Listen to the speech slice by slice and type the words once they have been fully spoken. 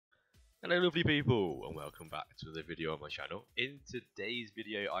Hello lovely people and welcome back to another video on my channel. In today's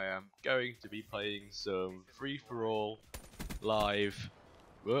video I am going to be playing some free-for-all live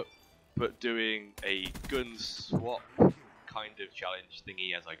but doing a gun swap kind of challenge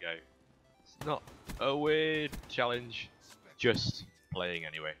thingy as I go. It's not a weird challenge, just playing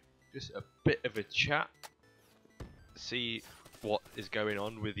anyway. Just a bit of a chat, see what is going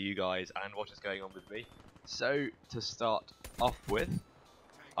on with you guys and what is going on with me. So to start off with,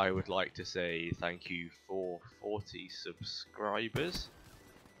 I would like to say thank you for 40 subscribers.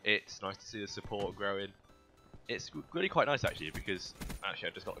 It's nice to see the support growing. It's really quite nice actually, because actually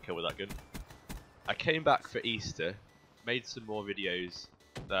I just got a kill with that gun. I came back for Easter, made some more videos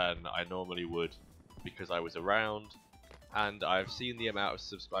than I normally would because I was around, and I've seen the amount of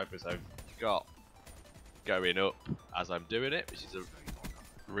subscribers I've got going up as I'm doing it, which is a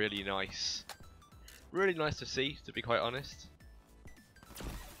really nice to see, to be quite honest.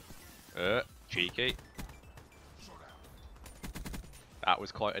 Cheeky. That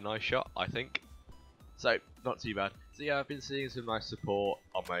was quite a nice shot, I think. So, not too bad. So yeah, I've been seeing some nice support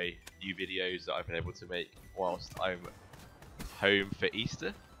on my new videos that I've been able to make whilst I'm home for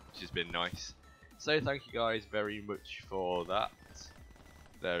Easter, which has been nice. So thank you guys very much for that.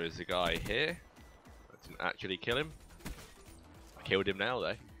 There is a guy here. I didn't actually kill him. I killed him now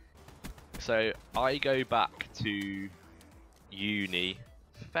though. So I go back to uni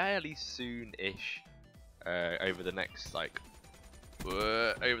fairly soon-ish, over the next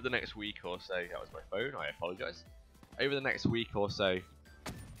over the next week or so. That was my phone, I apologise. Over the next week or so,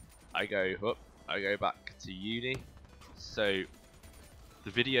 I go back to uni, so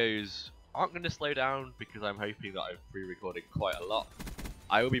the videos aren't going to slow down because I'm hoping that I've pre-recorded quite a lot.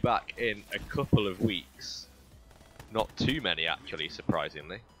 I will be back in a couple of weeks, not too many actually,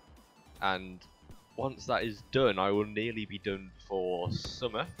 surprisingly, and once that is done, I will nearly be done for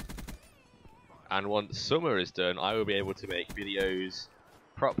summer. And once summer is done, I will be able to make videos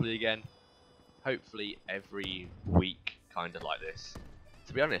properly again. Hopefully every week, kind of like this.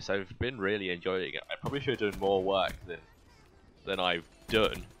 To be honest, I've been really enjoying it. I probably should have done more work than I've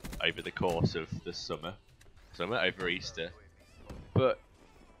done over the course of the summer over Easter. But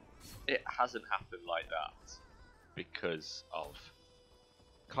it hasn't happened like that because of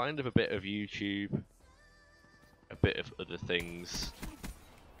kind of a bit of YouTube, a bit of other things,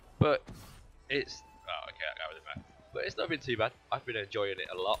 but it's but it's not been too bad. I've been enjoying it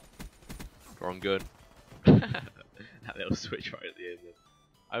a lot. Wrong gun. That little switch right at the end.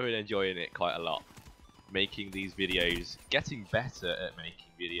 I've been enjoying it quite a lot. Making these videos, getting better at making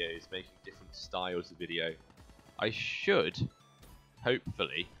videos, making different styles of video. I should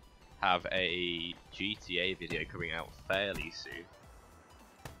hopefully have a GTA video coming out fairly soon.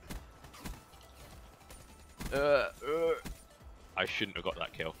 I shouldn't have got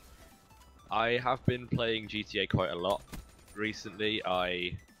that kill. I have been playing GTA quite a lot recently.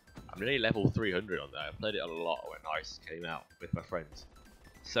 I'm nearly level 300 on there. I played it a lot when Ice came out with my friends.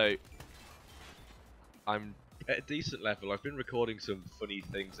 So I'm at a decent level. I've been recording some funny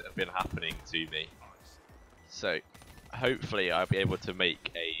things that have been happening to me. So hopefully I'll be able to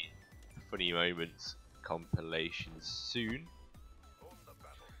make a funny moments compilation soon.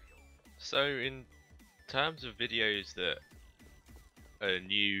 So in terms of videos that are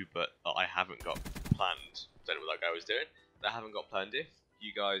new but that I haven't got planned, don't know what that guy was doing, that I haven't got planned, if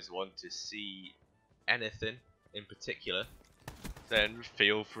you guys want to see anything in particular, then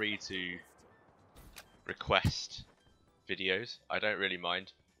feel free to request videos. I don't really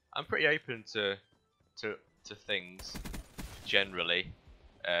mind. I'm pretty open to things generally.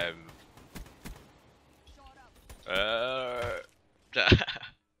 I'm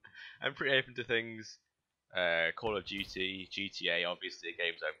pretty open to things. Call of Duty, GTA, obviously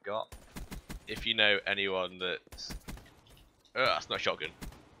games I've got. If you know anyone that's not a shotgun.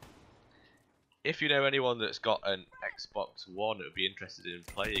 If you know anyone that's got an Xbox One that would be interested in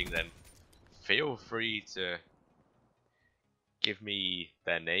playing, then feel free to give me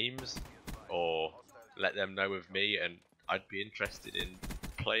their names or let them know of me, and I'd be interested in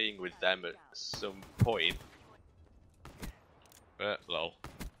playing with them at some point. Lol.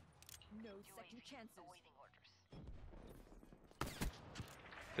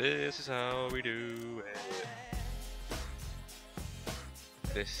 This is how we do it.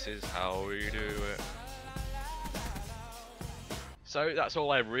 This is how we do it. So that's all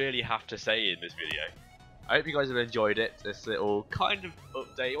I really have to say in this video. I hope you guys have enjoyed it. This little kind of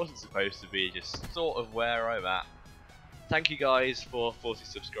update. It wasn't supposed to be, just sort of where I'm at. Thank you guys for 40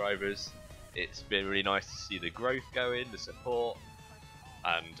 subscribers. It's been really nice to see the growth going, the support,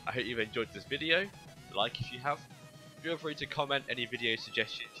 and I hope you've enjoyed this video. Like if you have. Feel free to comment any video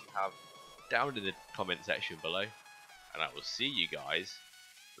suggestions you have down in the comment section below, and I will see you guys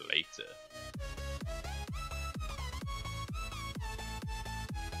later.